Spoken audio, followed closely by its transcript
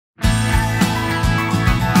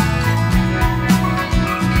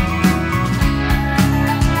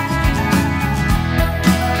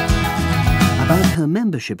her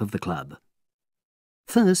membership of the club.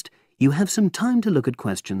 First, you have some time to look at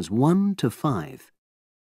questions 1 to 5.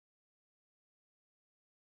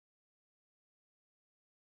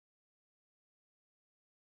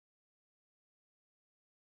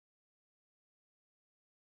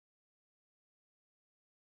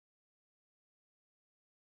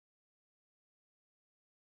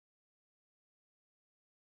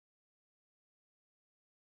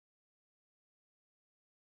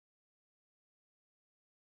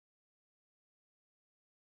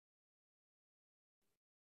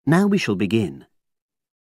 Now we shall begin.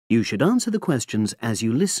 You should answer the questions as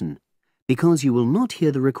you listen, because you will not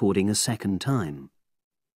hear the recording a second time.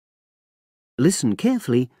 Listen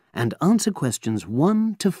carefully and answer questions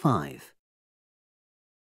 1 to 5.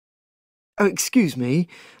 Oh, excuse me.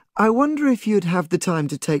 I wonder if you'd have the time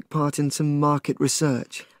to take part in some market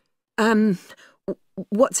research.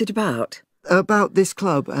 What's it about? About this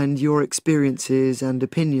club and your experiences and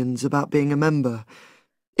opinions about being a member.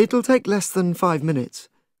 It'll take less than 5 minutes.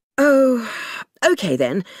 Oh, OK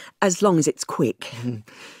then, as long as it's quick.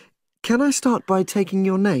 Can I start by taking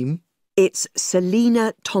your name? It's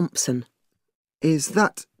Selina Thompson. Is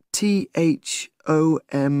that Thompson?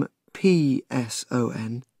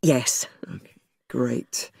 Yes. Okay,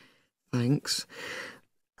 great. Thanks.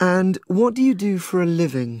 And what do you do for a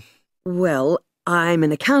living? Well, I'm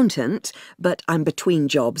an accountant, but I'm between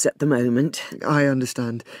jobs at the moment. I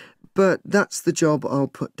understand. But that's the job I'll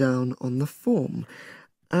put down on the form.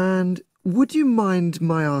 And would you mind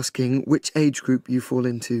my asking which age group you fall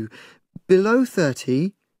into? Below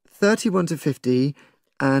 30, 31 to 50,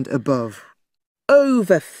 and above?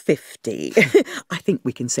 Over 50, I think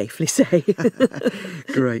we can safely say.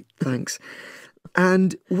 Great, thanks.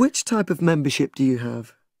 And which type of membership do you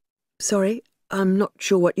have? Sorry, I'm not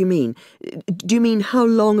sure what you mean. Do you mean how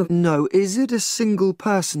long? No, is it a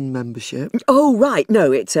single-person membership? Oh, right,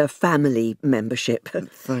 no, it's a family membership.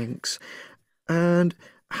 Thanks. And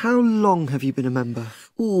how long have you been a member?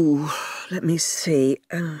 Ooh, let me see.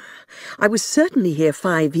 I was certainly here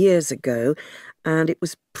 5 years ago, and it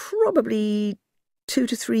was probably 2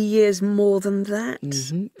 to 3 years more than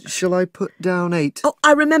that. Shall I put down 8? Oh,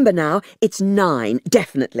 I remember now. It's 9,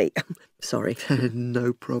 definitely. Sorry.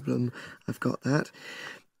 No problem. I've got that.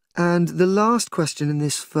 And the last question in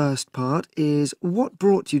this first part is, what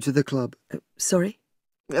brought you to the club? Sorry?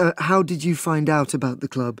 How did you find out about the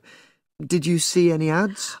club? Did you see any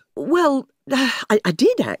ads? Well, I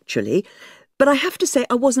did actually, but I have to say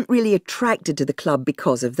I wasn't really attracted to the club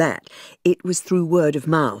because of that. It was through word of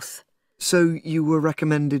mouth. So you were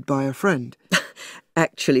recommended by a friend?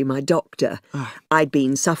 Actually, my doctor. I'd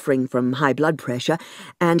been suffering from high blood pressure,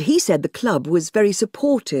 and he said the club was very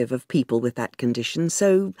supportive of people with that condition,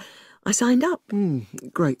 so I signed up.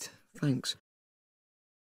 Great, thanks.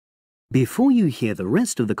 Before you hear the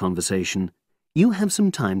rest of the conversation, you have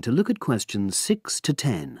some time to look at questions 6 to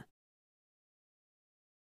 10.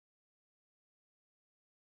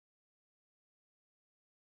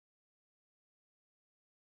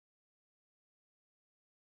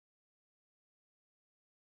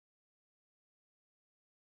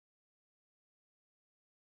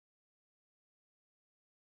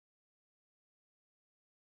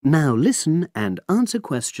 Now listen and answer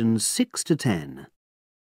questions 6 to 10.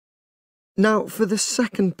 Now, for the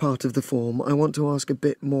second part of the form, I want to ask a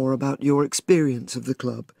bit more about your experience of the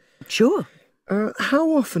club. Sure. How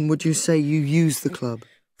often would you say you use the club?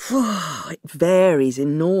 It varies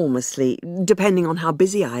enormously, depending on how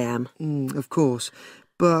busy I am. Of course.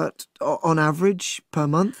 But on average, per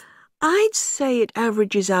month? I'd say it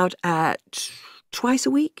averages out at twice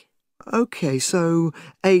a week. OK, so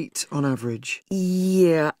 8 on average.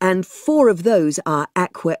 Yeah, and 4 of those are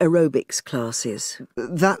aqua aerobics classes.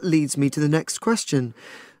 That leads me to the next question.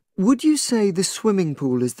 Would you say the swimming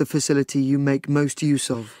pool is the facility you make most use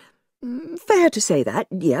of? Fair to say that,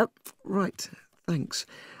 yep. Right, thanks.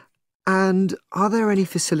 And are there any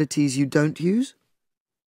facilities you don't use?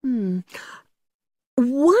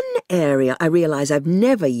 One area I realise I've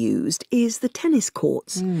never used is the tennis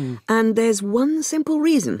courts. And there's one simple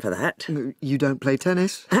reason for that. You don't play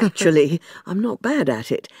tennis? Actually, I'm not bad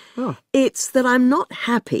at it. Oh. It's that I'm not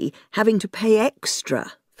happy having to pay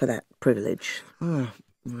extra for that privilege. Oh,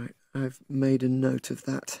 right. I've made a note of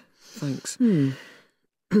that. Thanks.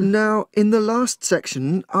 Now, in the last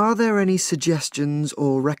section, are there any suggestions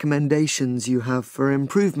or recommendations you have for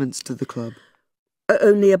improvements to the club?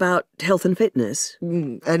 Only about health and fitness?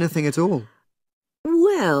 Anything at all?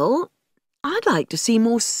 Well, I'd like to see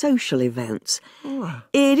more social events.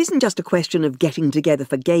 It isn't just a question of getting together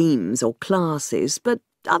for games or classes, but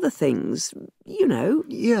other things, you know.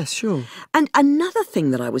 Yes, sure. And another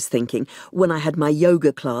thing that I was thinking, when I had my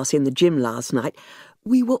yoga class in the gym last night,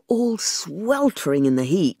 we were all sweltering in the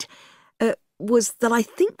heat, was that I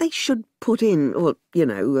think they should put in, well, you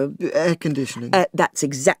know... air conditioning. That's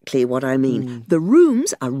exactly what I mean. The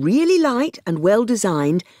rooms are really light and well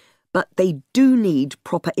designed, but they do need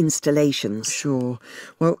proper installations. Sure.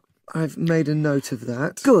 Well, I've made a note of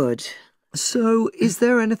that. Good. So, is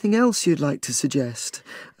there anything else you'd like to suggest?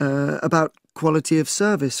 About quality of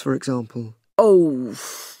service, for example? Oh,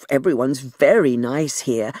 everyone's very nice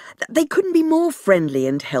here. They couldn't be more friendly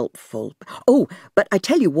and helpful. Oh, but I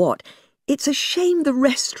tell you what, it's a shame the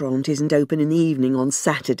restaurant isn't open in the evening on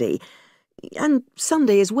Saturday, and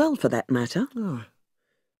Sunday as well, for that matter. Oh.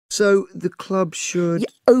 So the club should...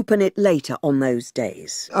 open it later on those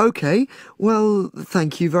days. OK. Well,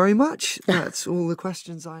 thank you very much. That's all the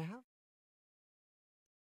questions I have.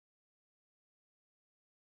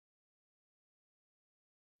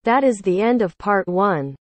 That is the end of part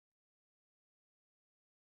 1.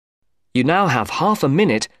 You now have half a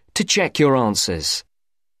minute to check your answers.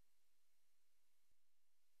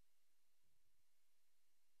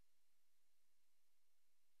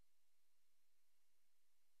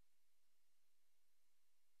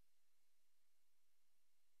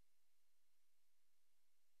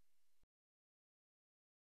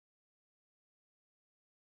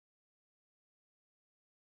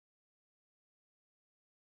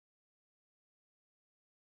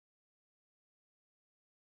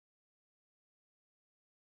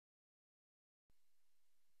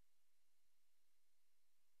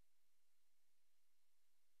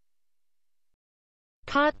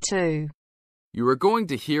 Part 2. You are going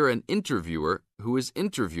to hear an interviewer who is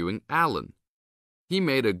interviewing Alan. He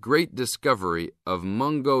made a great discovery of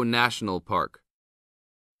Mungo National Park.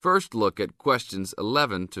 First look at questions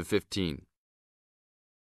 11 to 15.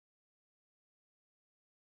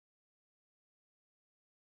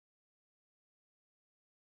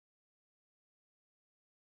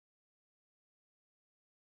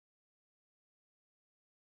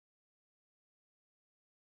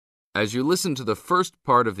 As you listen to the first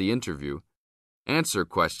part of the interview, answer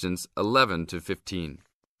questions 11 to 15.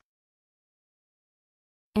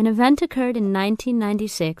 An event occurred in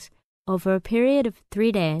 1996 over a period of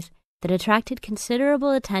 3 days that attracted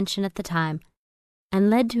considerable attention at the time and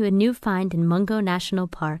led to a new find in Mungo National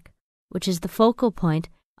Park, which is the focal point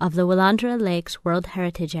of the Willandra Lakes World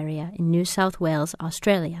Heritage Area in New South Wales,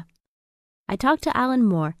 Australia. I talked to Alan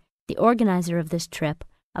Moore, the organizer of this trip,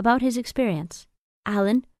 about his experience.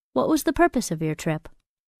 Alan, what was the purpose of your trip?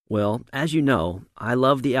 Well, as you know, I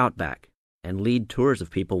love the outback and lead tours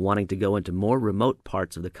of people wanting to go into more remote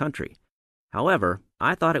parts of the country. However,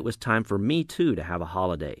 I thought it was time for me too to have a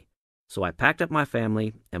holiday. So I packed up my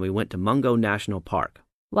family and we went to Mungo National Park.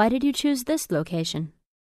 Why did you choose this location?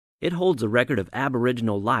 It holds a record of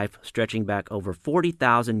Aboriginal life stretching back over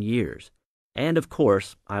 40,000 years. And of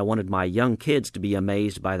course, I wanted my young kids to be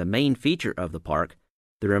amazed by the main feature of the park,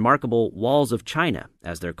 the remarkable Walls of China,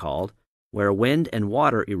 as they're called, where wind and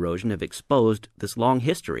water erosion have exposed this long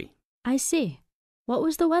history. I see. What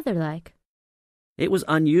was the weather like? It was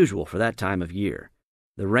unusual for that time of year.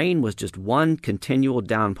 The rain was just one continual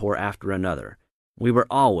downpour after another. We were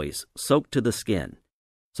always soaked to the skin.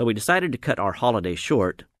 So we decided to cut our holiday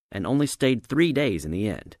short and only stayed 3 days in the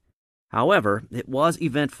end. However, it was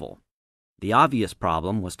eventful. The obvious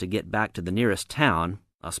problem was to get back to the nearest town,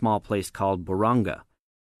 a small place called Burunga.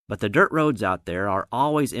 But the dirt roads out there are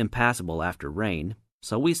always impassable after rain,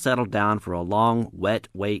 so we settled down for a long, wet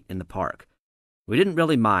wait in the park. We didn't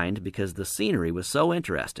really mind because the scenery was so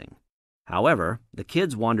interesting. However, the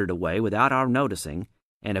kids wandered away without our noticing,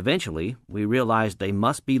 and eventually we realized they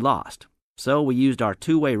must be lost. So we used our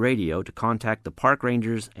two-way radio to contact the park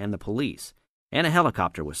rangers and the police, and a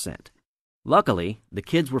helicopter was sent. Luckily, the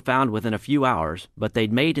kids were found within a few hours, but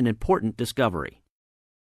they'd made an important discovery.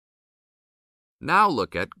 Now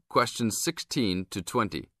look at questions 16 to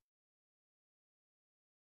 20.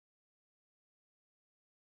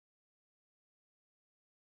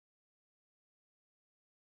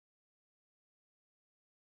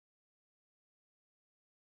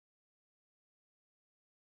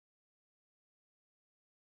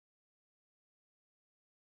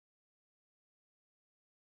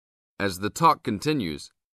 As the talk continues,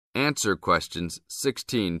 answer questions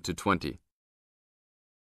 16 to 20.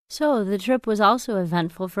 So, the trip was also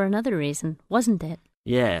eventful for another reason, wasn't it?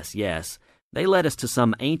 Yes. They led us to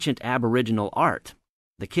some ancient Aboriginal art.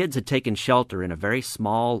 The kids had taken shelter in a very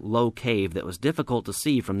small, low cave that was difficult to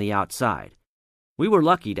see from the outside. We were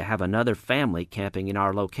lucky to have another family camping in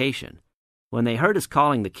our location. When they heard us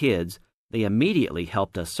calling the kids, They immediately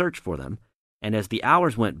helped us search for them, and as the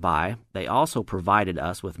hours went by, they also provided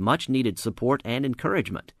us with much-needed support and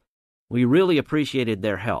encouragement. We really appreciated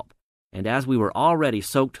their help, and as we were already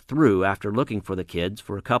soaked through after looking for the kids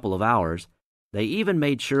for a couple of hours, they even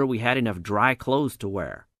made sure we had enough dry clothes to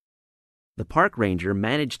wear. The park ranger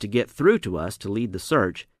managed to get through to us to lead the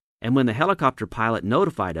search, and when the helicopter pilot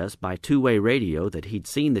notified us by two-way radio that he'd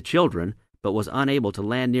seen the children but was unable to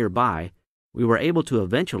land nearby, we were able to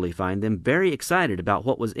eventually find them very excited about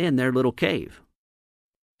what was in their little cave.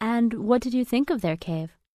 And what did you think of their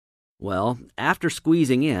cave? Well, after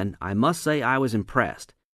squeezing in, I must say I was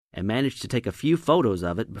impressed, and managed to take a few photos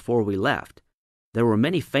of it before we left. There were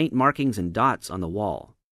many faint markings and dots on the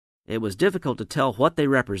wall. It was difficult to tell what they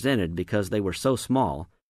represented because they were so small,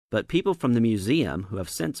 but people from the museum who have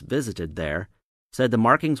since visited there said the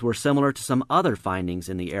markings were similar to some other findings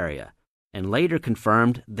in the area, and later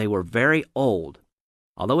confirmed they were very old.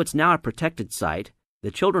 Although it's now a protected site,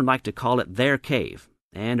 the children like to call it their cave,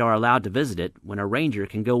 and are allowed to visit it when a ranger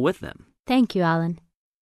can go with them. Thank you, Alan.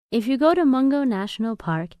 If you go to Mungo National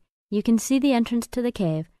Park, you can see the entrance to the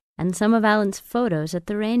cave and some of Alan's photos at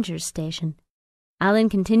the ranger's station. Alan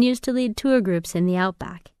continues to lead tour groups in the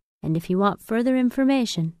outback, and if you want further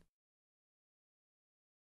information...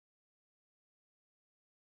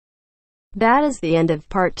 That is the end of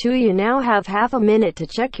part 2. You now have half a minute to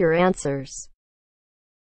check your answers.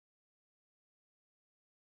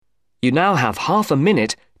 You now have half a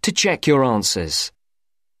minute to check your answers.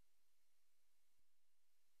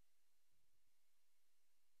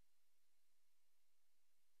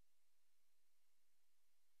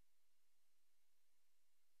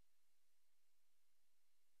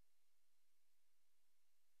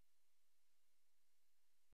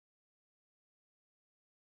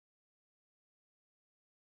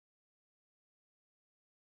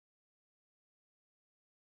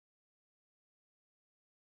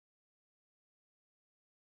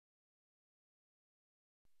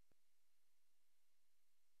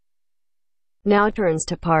 Now turns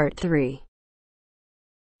to part 3.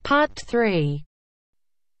 Part 3.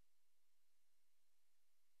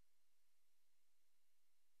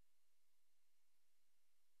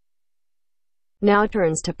 Now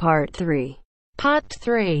turns to part 3. Part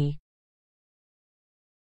 3.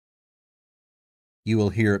 You will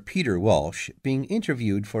hear Peter Walsh being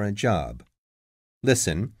interviewed for a job.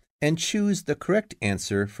 Listen and choose the correct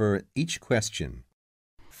answer for each question.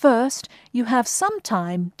 First, you have some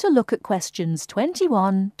time to look at questions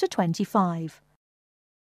 21 to 25.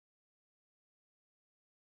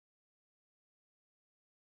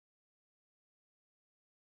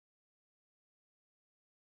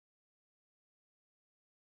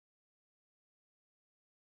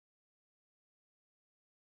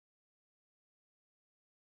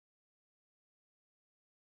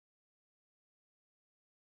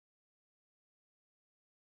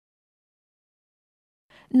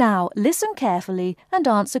 Now, listen carefully and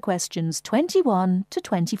answer questions 21 to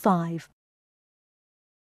 25.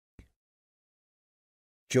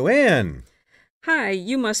 Joanne! Hi,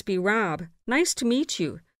 you must be Rob. Nice to meet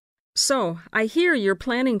you. So, I hear you're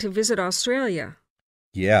planning to visit Australia.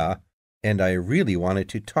 Yeah, and I really wanted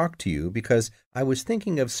to talk to you because I was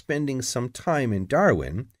thinking of spending some time in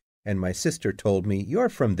Darwin, and my sister told me you're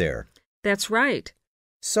from there. That's right.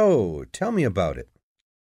 So, tell me about it.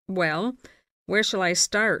 Well, where shall I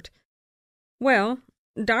start? Well,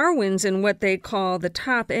 Darwin's in what they call the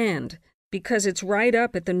top end, because it's right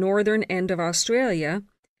up at the northern end of Australia,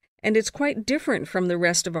 and it's quite different from the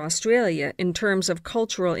rest of Australia in terms of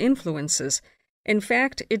cultural influences. In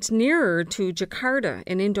fact, it's nearer to Jakarta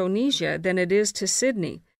in Indonesia than it is to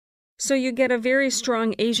Sydney, so you get a very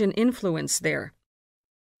strong Asian influence there.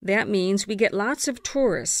 That means we get lots of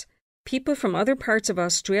tourists. People from other parts of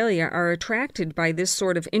Australia are attracted by this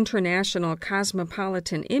sort of international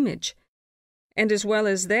cosmopolitan image. And as well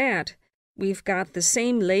as that, we've got the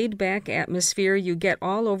same laid-back atmosphere you get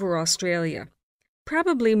all over Australia.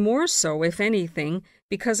 Probably more so, if anything,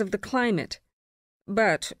 because of the climate.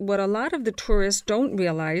 But what a lot of the tourists don't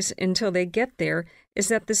realize until they get there is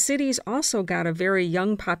that the city's also got a very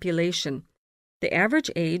young population. The average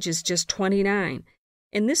age is just 29,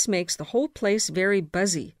 and this makes the whole place very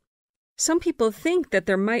buzzy. Some people think that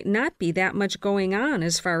there might not be that much going on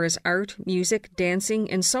as far as art, music,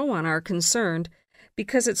 dancing, and so on are concerned,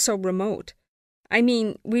 because it's so remote. I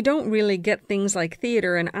mean, we don't really get things like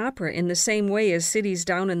theater and opera in the same way as cities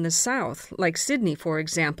down in the south, like Sydney, for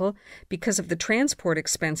example, because of the transport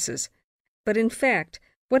expenses. But in fact,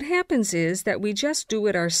 what happens is that we just do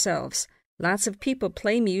it ourselves, Lots of people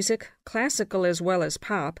play music, classical as well as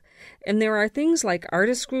pop, and there are things like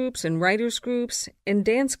artist groups and writers groups and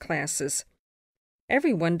dance classes.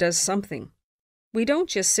 Everyone does something. We don't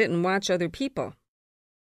just sit and watch other people.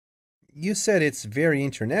 You said it's very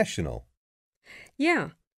international. Yeah,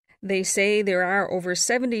 they say there are over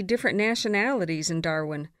 70 different nationalities in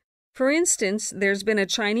Darwin. For instance, there's been a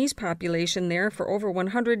Chinese population there for over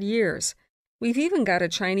 100 years. We've even got a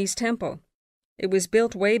Chinese temple. It was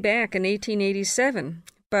built way back in 1887,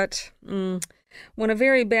 but when a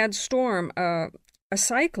very bad storm, a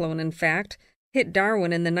cyclone in fact, hit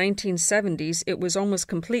Darwin in the 1970s, it was almost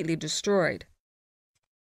completely destroyed.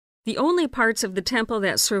 The only parts of the temple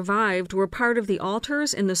that survived were part of the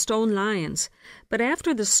altars and the stone lions, but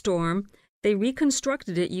after the storm, they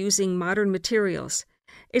reconstructed it using modern materials.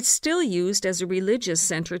 It's still used as a religious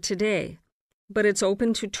center today, but it's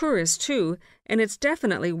open to tourists too, and it's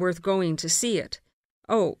definitely worth going to see it.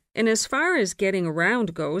 Oh, and as far as getting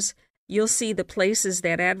around goes, you'll see the places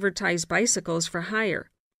that advertise bicycles for hire,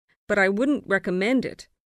 but I wouldn't recommend it.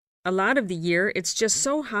 A lot of the year, it's just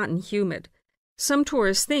so hot and humid. Some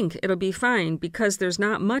tourists think it'll be fine because there's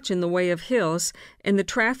not much in the way of hills and the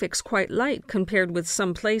traffic's quite light compared with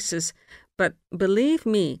some places, but believe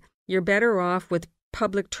me, you're better off with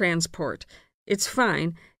public transport. It's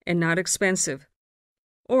fine and not expensive.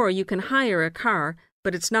 Or you can hire a car,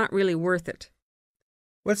 but it's not really worth it.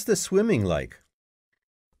 What's the swimming like?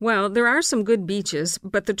 Well, there are some good beaches,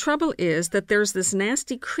 but the trouble is that there's this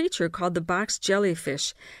nasty creature called the box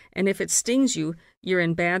jellyfish, and if it stings you, you're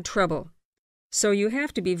in bad trouble. So you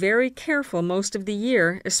have to be very careful most of the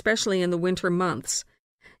year, especially in the winter months.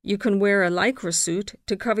 You can wear a lycra suit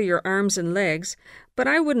to cover your arms and legs, but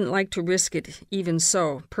I wouldn't like to risk it even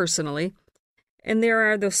so, personally. And there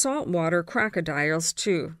are the saltwater crocodiles,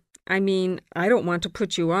 too. I mean, I don't want to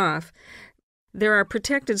put you off. There are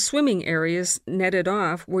protected swimming areas netted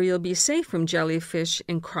off where you'll be safe from jellyfish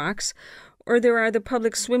and crocs, or there are the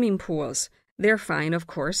public swimming pools. They're fine, of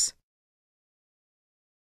course.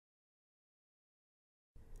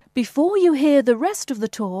 Before you hear the rest of the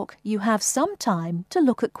talk, you have some time to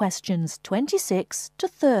look at questions 26 to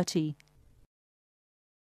 30.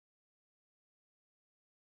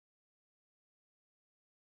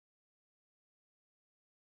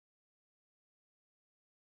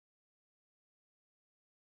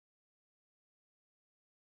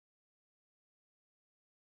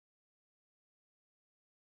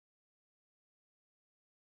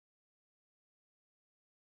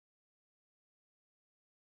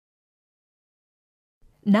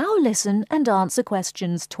 Now listen and answer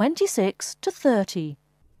questions 26 to 30.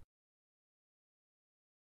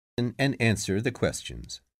 And answer the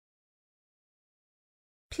questions.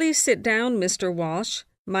 Please sit down, Mr. Walsh.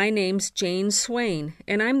 My name's Jane Swain,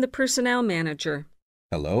 and I'm the personnel manager.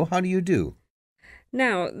 Hello, how do you do?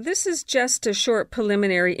 Now, this is just a short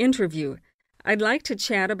preliminary interview. I'd like to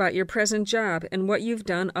chat about your present job and what you've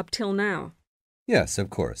done up till now. Yes,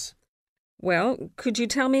 of course. Well, could you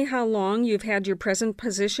tell me how long you've had your present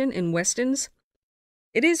position in Weston's?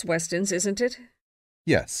 It is Weston's, isn't it?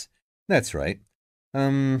 Yes, that's right. I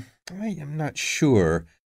am not sure.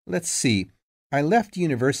 Let's see. I left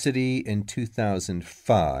university in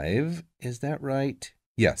 2005. Is that right?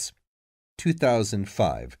 Yes,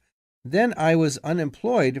 2005. Then I was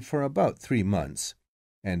unemployed for about 3 months.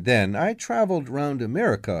 And then I traveled round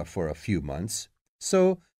America for a few months.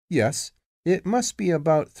 So, yes, it must be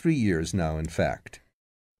about 3 years now, in fact.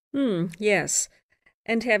 Yes.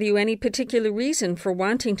 And have you any particular reason for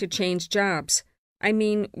wanting to change jobs? I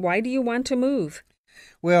mean, why do you want to move?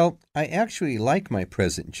 Well, I actually like my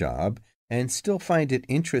present job and still find it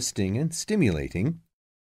interesting and stimulating.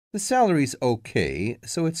 The salary's okay,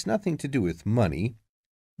 so it's nothing to do with money,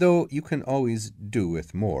 though you can always do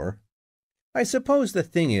with more. I suppose the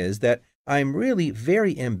thing is that I'm really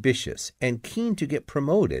very ambitious and keen to get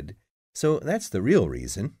promoted, so that's the real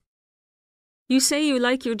reason. You say you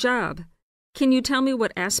like your job. Can you tell me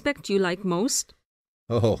what aspect you like most?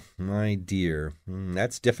 Oh, my dear,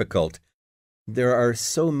 that's difficult. There are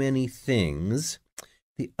so many things.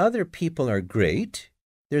 The other people are great.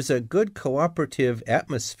 There's a good cooperative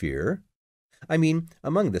atmosphere. I mean,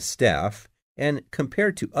 among the staff, and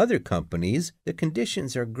compared to other companies, the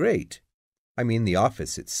conditions are great. I mean, the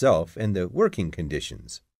office itself and the working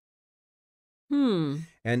conditions.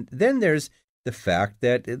 And then there's the fact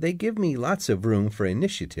that they give me lots of room for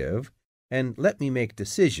initiative and let me make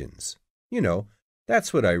decisions. You know,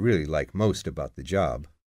 that's what I really like most about the job.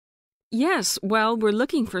 Yes, well, we're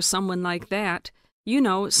looking for someone like that. You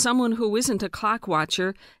know, someone who isn't a clock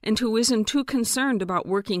watcher and who isn't too concerned about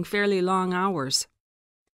working fairly long hours.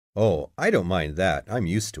 Oh, I don't mind that. I'm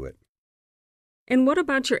used to it. And what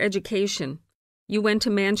about your education? You went to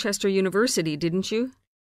Manchester University, didn't you?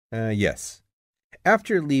 Yes.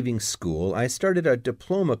 After leaving school, I started a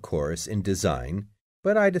diploma course in design,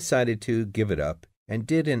 but I decided to give it up and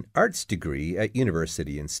did an arts degree at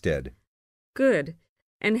university instead. Good.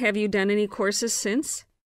 And have you done any courses since?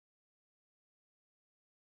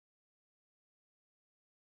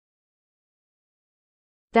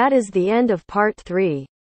 That is the end of part 3.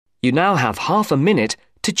 You now have half a minute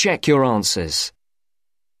to check your answers.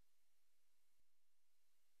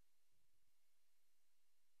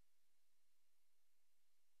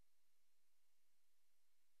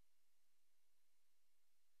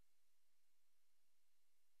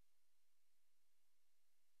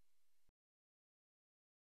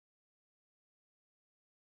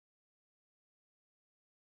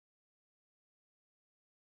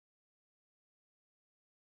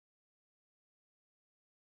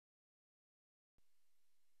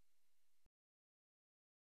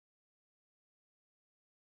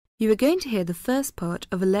 You are going to hear the first part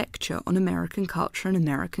of a lecture on American culture and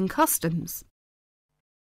American customs.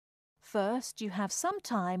 First, you have some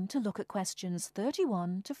time to look at questions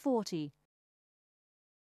 31 to 40.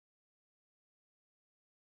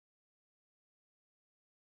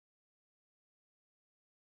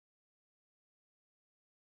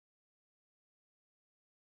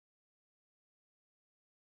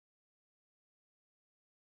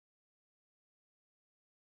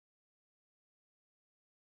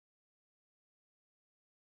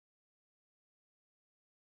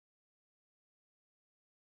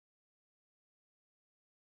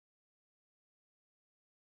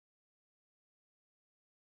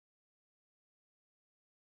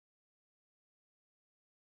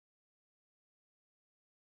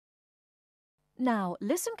 Now,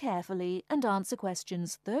 listen carefully and answer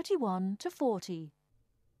questions 31 to 40.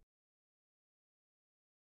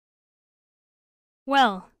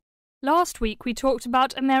 Well, last week we talked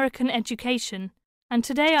about American education, and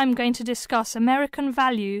today I'm going to discuss American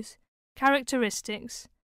values, characteristics,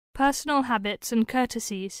 personal habits and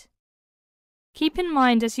courtesies. Keep in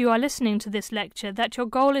mind as you are listening to this lecture that your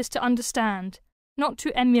goal is to understand, not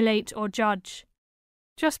to emulate or judge.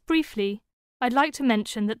 Just briefly, I'd like to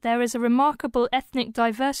mention that there is a remarkable ethnic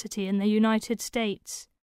diversity in the United States.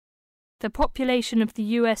 The population of the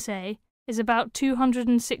USA is about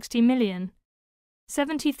 260 million.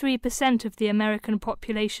 73% of the American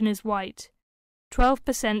population is white,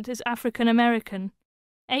 12% is African American,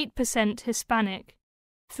 8% Hispanic,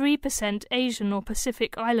 3% Asian or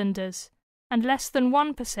Pacific Islanders, and less than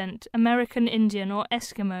 1% American Indian or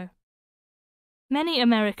Eskimo. Many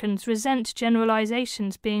Americans resent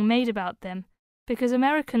generalizations being made about them because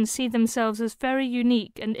Americans see themselves as very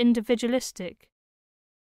unique and individualistic.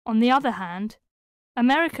 On the other hand,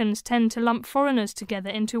 Americans tend to lump foreigners together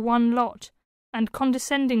into one lot and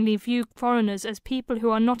condescendingly view foreigners as people who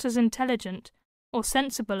are not as intelligent or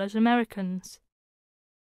sensible as Americans.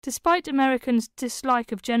 Despite Americans'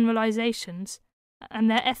 dislike of generalizations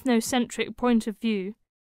and their ethnocentric point of view,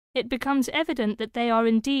 it becomes evident that they are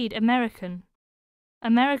indeed American.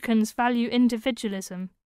 Americans value individualism,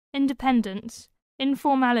 independence,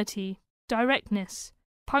 informality, directness,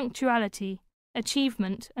 punctuality,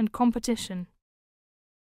 achievement, and competition.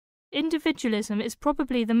 Individualism is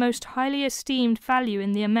probably the most highly esteemed value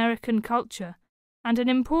in the American culture and an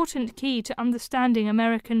important key to understanding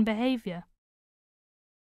American behavior.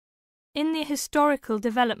 In the historical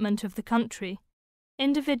development of the country,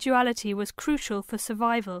 individuality was crucial for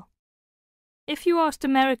survival. If you asked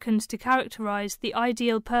Americans to characterize the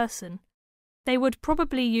ideal person, they would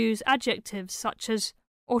probably use adjectives such as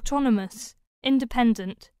autonomous,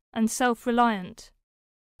 independent, and self-reliant.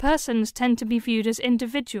 Persons tend to be viewed as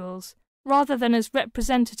individuals rather than as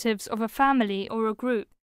representatives of a family or a group.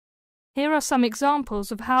 Here are some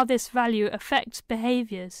examples of how this value affects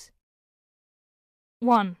behaviors.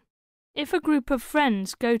 1. If a group of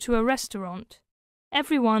friends go to a restaurant,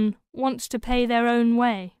 everyone wants to pay their own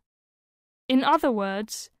way. In other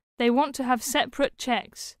words, they want to have separate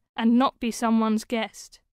checks and not be someone's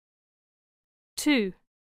guest. 2.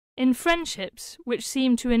 In friendships, which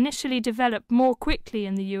seem to initially develop more quickly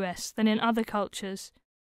in the US than in other cultures,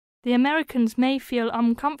 the Americans may feel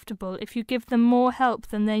uncomfortable if you give them more help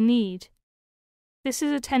than they need. This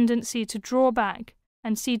is a tendency to draw back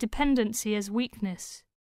and see dependency as weakness.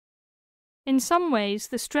 In some ways,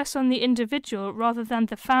 the stress on the individual rather than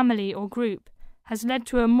the family or group has led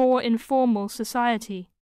to a more informal society.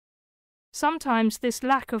 Sometimes this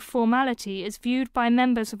lack of formality is viewed by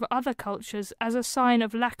members of other cultures as a sign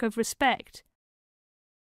of lack of respect.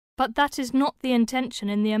 But that is not the intention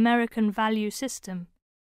in the American value system.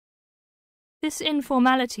 This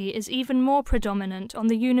informality is even more predominant on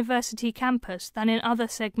the university campus than in other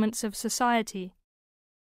segments of society.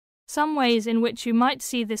 Some ways in which you might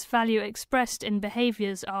see this value expressed in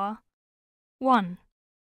behaviours are: 1.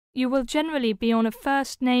 You will generally be on a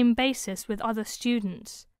first-name basis with other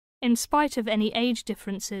students, in spite of any age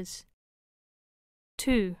differences.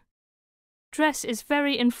 2. Dress is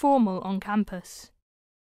very informal on campus.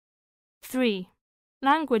 3.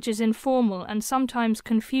 Language is informal and sometimes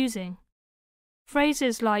confusing.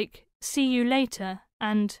 Phrases like "see you later"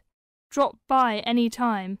 and "drop by any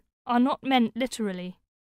time" are not meant literally.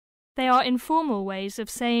 They are informal ways of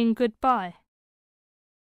saying goodbye.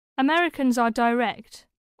 Americans are direct.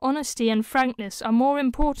 Honesty and frankness are more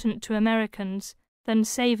important to Americans than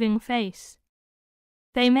saving face.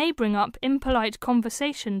 They may bring up impolite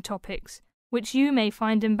conversation topics which you may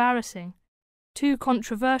find embarrassing, too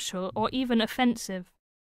controversial or even offensive.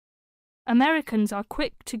 Americans are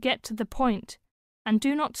quick to get to the point and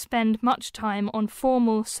do not spend much time on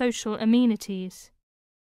formal social amenities.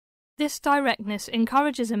 This directness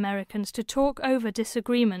encourages Americans to talk over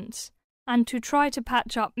disagreements and to try to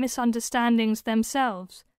patch up misunderstandings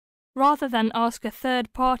themselves, rather than ask a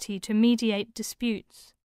third party to mediate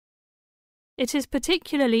disputes. It is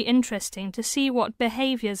particularly interesting to see what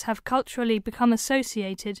behaviours have culturally become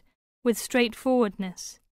associated with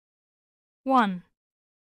straightforwardness. 1.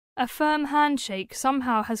 A firm handshake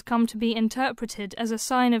somehow has come to be interpreted as a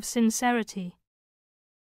sign of sincerity.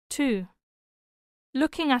 2.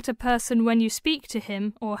 Looking at a person when you speak to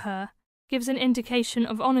him or her gives an indication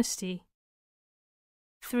of honesty.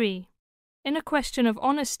 3. In a question of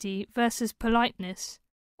honesty versus politeness,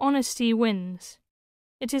 honesty wins.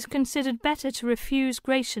 It is considered better to refuse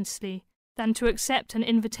graciously than to accept an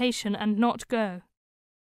invitation and not go.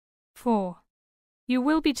 4. You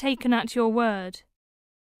will be taken at your word.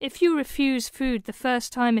 If you refuse food the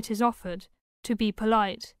first time it is offered, to be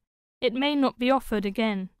polite, it may not be offered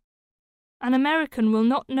again. An American will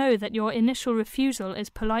not know that your initial refusal is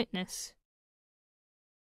politeness.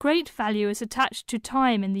 Great value is attached to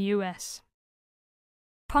time in the US.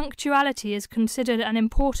 Punctuality is considered an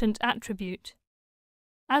important attribute.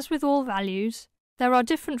 As with all values, there are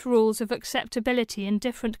different rules of acceptability in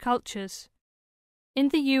different cultures. In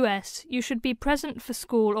the US, you should be present for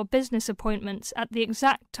school or business appointments at the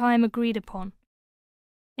exact time agreed upon.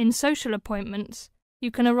 In social appointments, you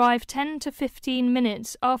can arrive 10 to 15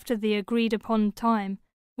 minutes after the agreed upon time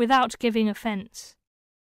without giving offence.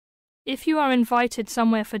 If you are invited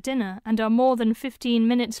somewhere for dinner and are more than 15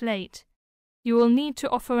 minutes late, you will need to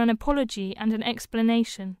offer an apology and an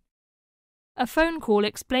explanation. A phone call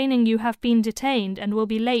explaining you have been detained and will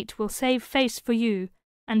be late will save face for you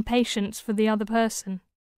and patience for the other person.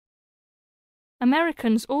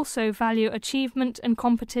 Americans also value achievement and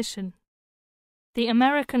competition. The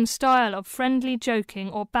American style of friendly joking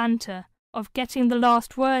or banter, of getting the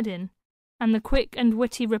last word in, and the quick and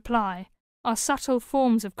witty reply are subtle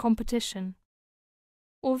forms of competition.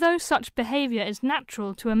 Although such behaviour is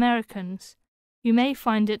natural to Americans, you may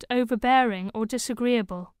find it overbearing or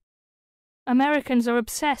disagreeable. Americans are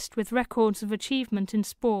obsessed with records of achievement in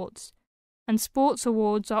sports, and sports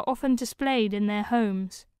awards are often displayed in their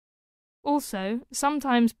homes. Also,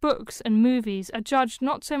 sometimes books and movies are judged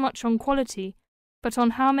not so much on quality, but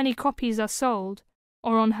on how many copies are sold,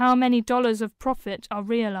 or on how many dollars of profit are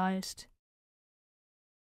realized.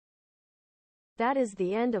 That is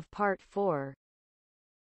the end of part 4.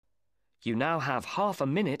 You now have half a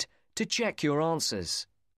minute to check your answers.